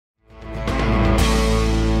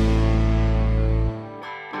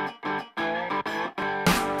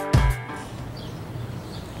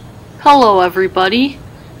Hello everybody.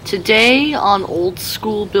 Today on Old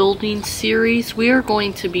School Building series we are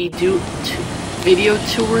going to be video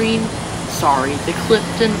touring the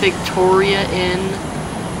Clifton-Victoria Inn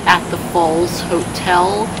at the Falls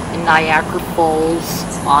Hotel in Niagara Falls,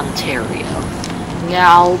 Ontario.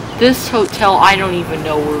 Now this hotel, I don't even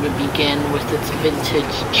know where to begin with its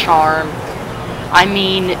vintage charm.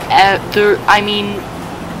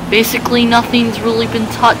 Basically nothing's really been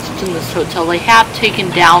touched in this hotel. They have taken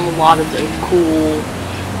down a lot of the cool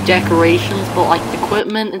decorations, but like the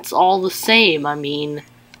equipment, it's all the same.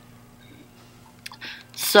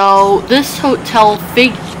 So this hotel,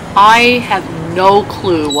 I have no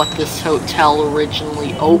clue what this hotel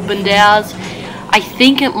originally opened as. I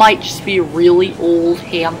think it might just be a really old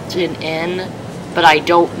Hampton Inn, but I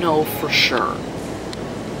don't know for sure.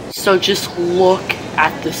 So just look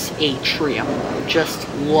at this atrium. Just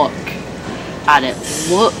look at it.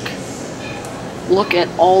 Look at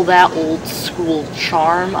all that old school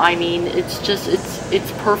charm.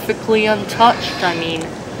 It's perfectly untouched.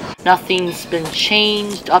 Nothing's been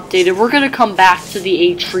changed, updated. We're gonna come back to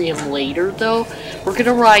the atrium later though. We're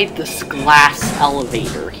gonna ride this glass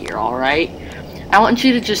elevator here, alright? I want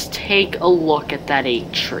you to just take a look at that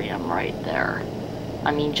atrium right there.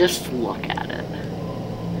 Just look at it.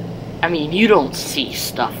 You don't see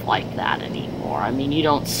stuff like that anymore. You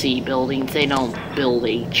don't see buildings, they don't build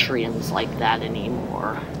atriums like that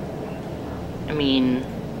anymore. And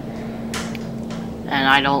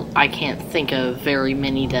I can't think of very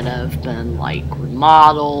many that have been, like,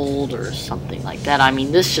 remodeled or something like that.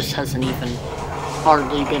 This just hasn't even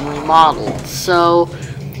hardly been remodeled. So,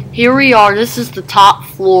 here we are. This is the top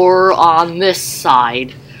floor on this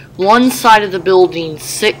side. One side of the building,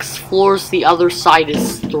 6 floors, the other side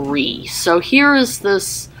is 3. So here is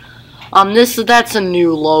this, that's a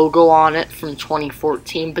new logo on it from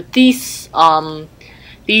 2014, but these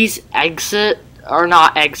exit, or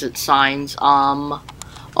not exit signs,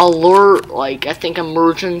 alert, like, I think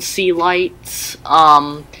emergency lights,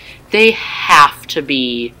 they have to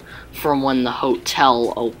be from when the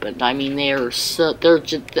hotel opened. They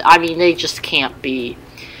just can't be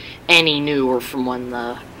any newer from when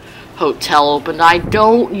the hotel opened. I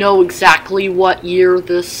don't know exactly what year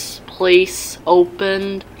this place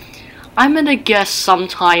opened. I'm gonna guess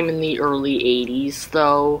sometime in the early 80s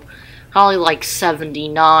though. Probably like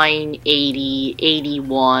 79, 80,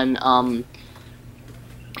 81,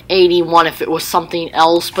 81 if it was something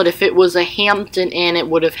else, but if it was a Hampton Inn it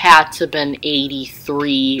would have had to have been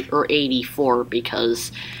 83 or 84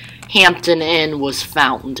 because Hampton Inn was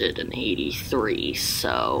founded in 83,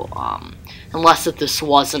 so unless this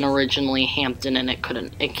wasn't originally Hampton Inn, it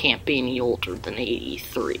can't be any older than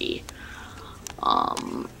 83.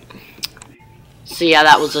 So yeah,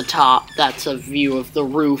 that's a view of the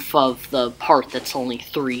roof of the part that's only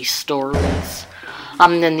 3 stories.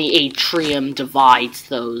 Then the atrium divides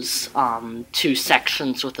those 2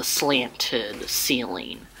 sections with a slanted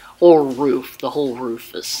ceiling or roof. The whole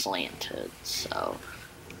roof is slanted, so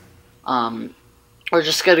we're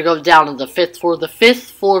just going to go down to the 5th floor. The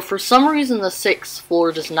 5th floor, for some reason the 6th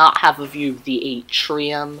floor does not have a view of the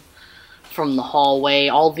atrium from the hallway.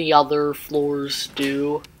 All the other floors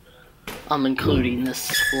do, including this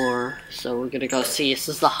floor. So we're going to go see. This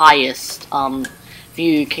is the highest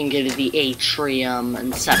view you can get of the atrium,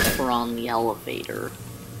 except for on the elevator.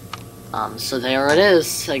 So there it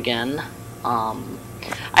is again.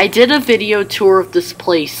 I did a video tour of this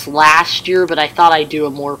place last year, but I thought I'd do a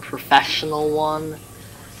more professional one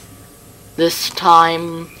this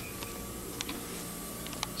time.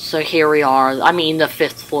 So here we are. The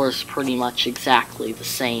 5th floor is pretty much exactly the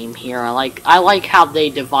same here. I like how they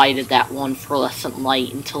divided that one fluorescent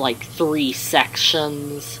light into like 3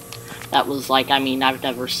 sections. That was like, I've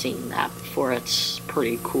never seen that before. It's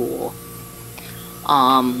pretty cool.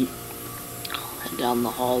 Down the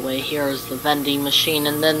hallway here is the vending machine,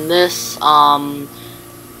 and then this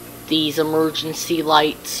these emergency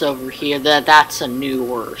lights over here, that's a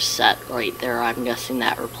newer set right there. I'm guessing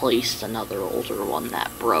that replaced another older one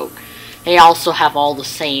that broke. They also have all the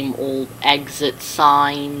same old exit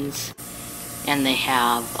signs, and they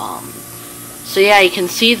have so yeah, you can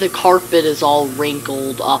see the carpet is all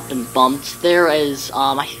wrinkled up and bumped. There is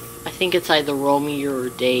I think it's either Romy or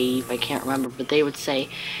Dave, I can't remember, but they would say,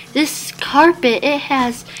 "This carpet, it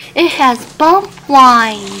has bump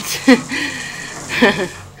lines."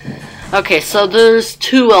 Okay, so there's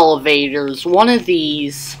 2 elevators. One of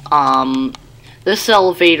these, this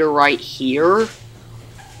elevator right here,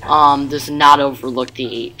 does not overlook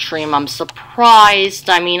the atrium. I'm surprised.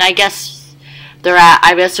 I guess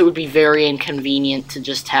it would be very inconvenient to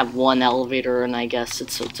just have one elevator, and I guess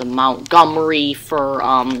it's a Montgomery for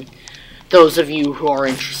those of you who are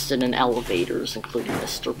interested in elevators, including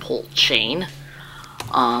Mr. Chain.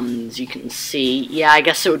 As you can see, yeah, I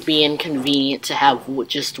guess it would be inconvenient to have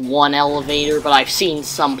just one elevator, but I've seen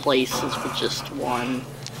some places with just one.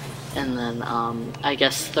 And then, I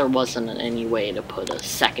guess there wasn't any way to put a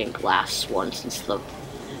second glass one, since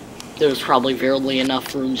there's probably barely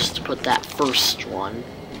enough room just to put that first one.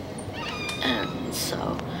 And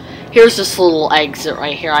so, here's this little exit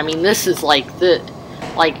right here. I mean, this is like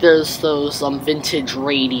there's those vintage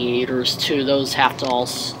radiators too. Those have to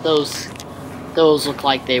those look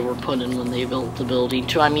like they were put in when they built the building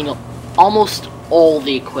too. I mean, almost all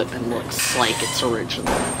the equipment looks like it's original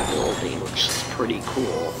in the building, which is pretty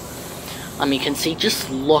cool. You can see, just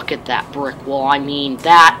look at that brick wall. I mean,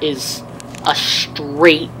 that is a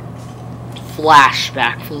straight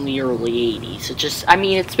flashback from the early 80s. I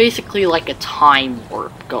mean, it's basically like a time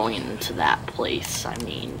warp going into that place. I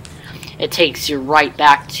mean, it takes you right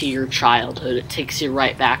back to your childhood. It takes you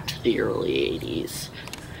right back to the early 80s.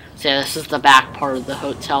 So yeah, this is the back part of the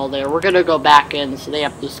hotel there. We're gonna go back in, so they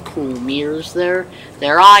have this cool mirrors there.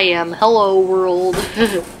 There I am. Hello, world.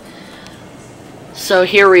 So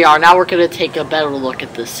here we are. Now we're gonna take a better look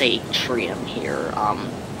at this atrium here.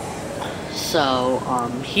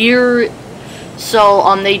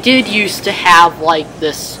 They did used to have like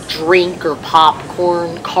this drink or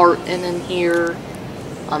popcorn carton in here.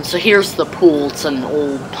 So here's the pool. It's an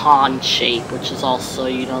old pond shape, which is also,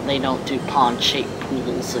 you know, they don't do pond-shaped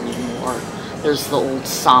pools anymore. There's the old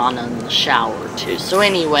sauna and the shower too. So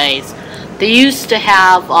anyways, they used to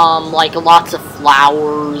have like lots of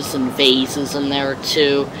flowers and vases in there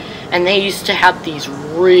too. And they used to have these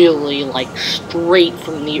really like straight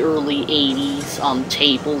from the early 80s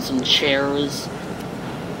tables and chairs.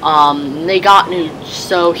 They got new,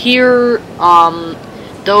 so here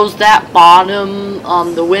that bottom,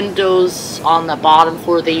 the windows on the bottom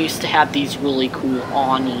floor, they used to have these really cool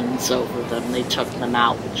awnings over them. They took them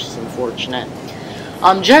out, which is unfortunate.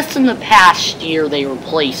 Just in the past year, they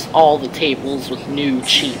replaced all the tables with new,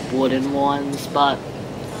 cheap wooden ones, but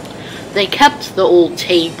they kept the old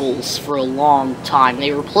tables for a long time.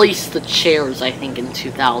 They replaced the chairs, I think, in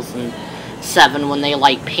 2007, when they,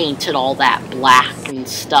 like, painted all that black and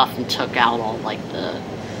stuff and took out all, like, the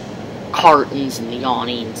cartons and the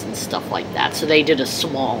awnings and stuff like that. So they did a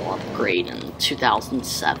small upgrade in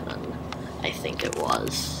 2007, I think it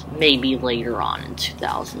was. Maybe later on in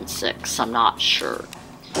 2006, I'm not sure.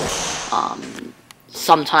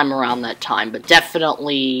 Sometime around that time, but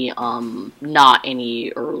definitely not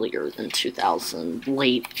any earlier than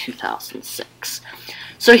late 2006.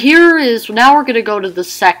 So now we're going to go to the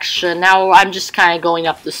section. Now I'm just kind of going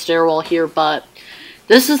up the stairwell here, but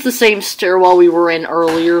this is the same stairwell we were in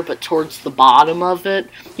earlier, but towards the bottom of it.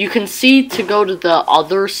 You can see, to go to the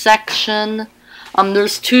other section,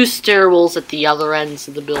 there's two stairwells at the other ends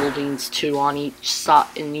of the buildings too, on each side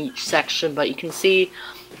in each section, but you can see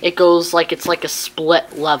it goes like, it's like a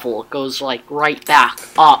split level. It goes like right back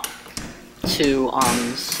up to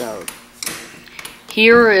so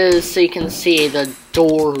you can see the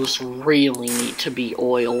doors really need to be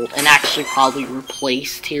oiled and actually probably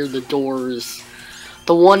replaced here. The doors,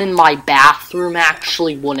 the one in my bathroom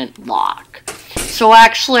actually wouldn't lock. So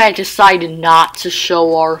actually I decided not to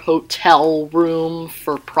show our hotel room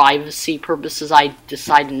for privacy purposes. I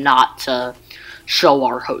decided not to show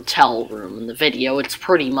our hotel room in the video. It's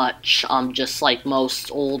pretty much just like most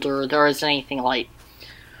older. There isn't anything like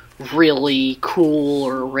really cool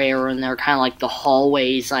or rare in there, kind of like the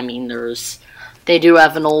hallways. I mean, they do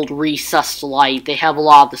have an old recessed light. They have a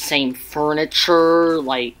lot of the same furniture,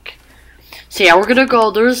 like. So yeah, we're gonna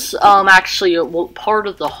go. There's actually a part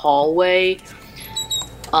of the hallway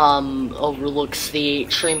overlooks the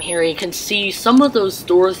atrium here. You can see some of those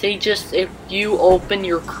doors, if you open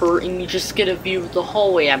your curtain, you just get a view of the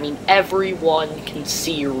hallway. I mean, everyone can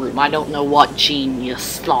see your room. I don't know what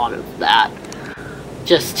genius thought of that,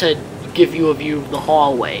 just to give you a view of the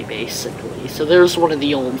hallway, basically. So there's one of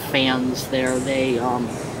the old fans there. They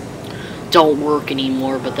don't work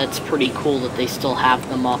anymore, but that's pretty cool that they still have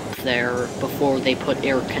them up there before they put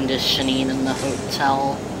air conditioning in the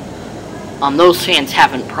hotel. Those fans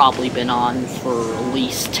haven't probably been on for at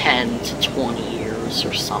least 10 to 20 years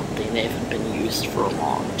or something. They haven't been used for a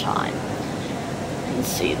long time. You can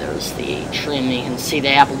see there's the atrium. You can see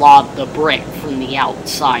they have a lot of the brick from the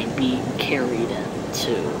outside being carried in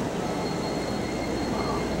too.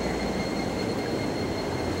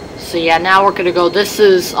 So yeah, now we're gonna go. This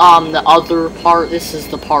is the other part. This is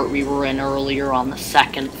the part we were in earlier on the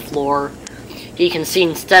second floor. You can see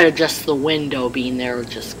instead of just the window being there, it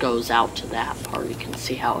just goes out to that part. You can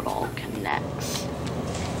see how it all connects.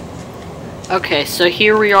 Okay, so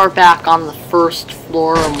here we are back on the first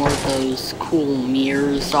floor and where those cool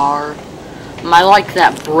mirrors are. I like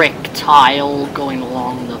that brick tile going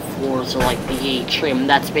along the floors, or like the atrium.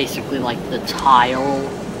 That's basically like the tile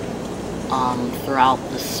throughout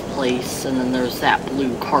this place. And then there's that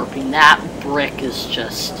blue carpeting. That brick is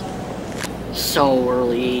just so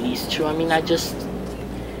early 80s too. I mean,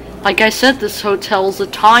 like I said, this hotel's a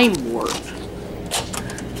time warp.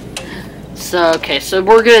 So, okay, so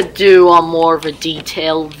we're gonna do more of a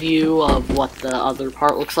detailed view of what the other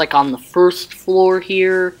part looks like on the first floor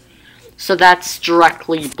here. So that's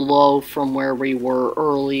directly below from where we were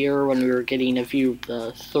earlier when we were getting a view of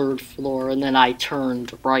the third floor, and then I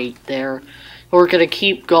turned right there. We're gonna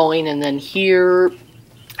keep going, and then here,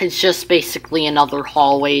 it's just basically another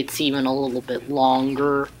hallway. It's even a little bit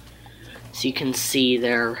longer, so you can see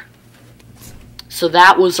there. So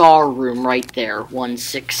that was our room right there,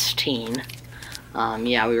 116.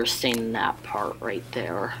 Yeah, we were staying in that part right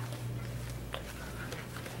there.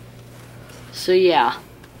 So yeah.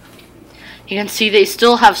 You can see they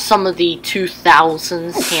still have some of the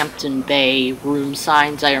 2000s Hampton Bay room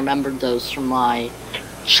signs. I remembered those from my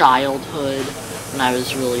childhood when I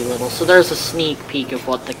was really little. So there's a sneak peek of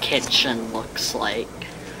what the kitchen looks like,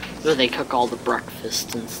 where they cook all the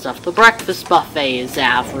breakfast and stuff. The breakfast buffet is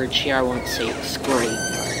average here. I wouldn't say it's great.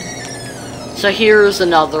 So here's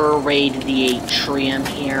another array to the atrium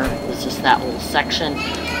here. This is that little section.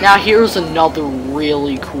 Now here's another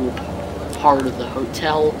really cool part of the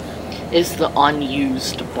hotel, is the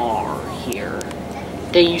unused bar here.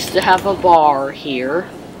 They used to have a bar here,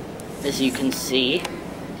 as you can see,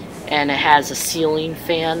 and it has a ceiling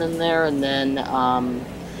fan in there, and then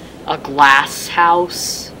a glass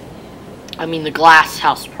house. I mean, the glass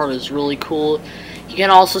house part is really cool. You can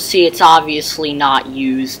also see it's obviously not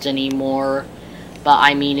used anymore, but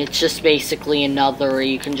I mean, it's just basically another,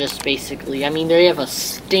 you can just basically, I mean, they have a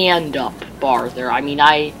stand-up bar there. I mean,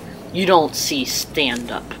 you don't see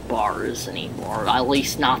stand-up bars anymore, at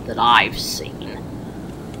least not that I've seen.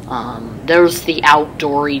 There's the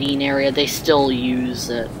outdoor eating area. They still use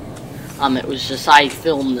it. It was just, I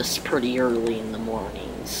filmed this pretty early in the morning,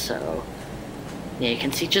 so yeah, you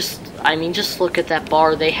can see I mean, just look at that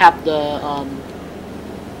bar. They have the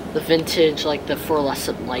vintage, like the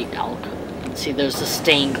fluorescent light alcove. You can see there's the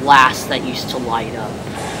stained glass that used to light up.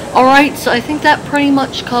 Alright, so I think that pretty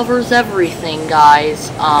much covers everything, guys.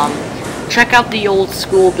 Check out the Old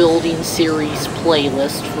School Building Series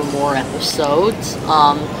playlist for more episodes.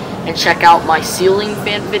 And check out my ceiling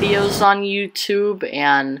fan videos on YouTube.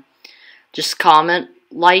 And just comment,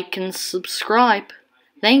 like, and subscribe.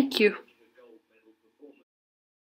 Thank you.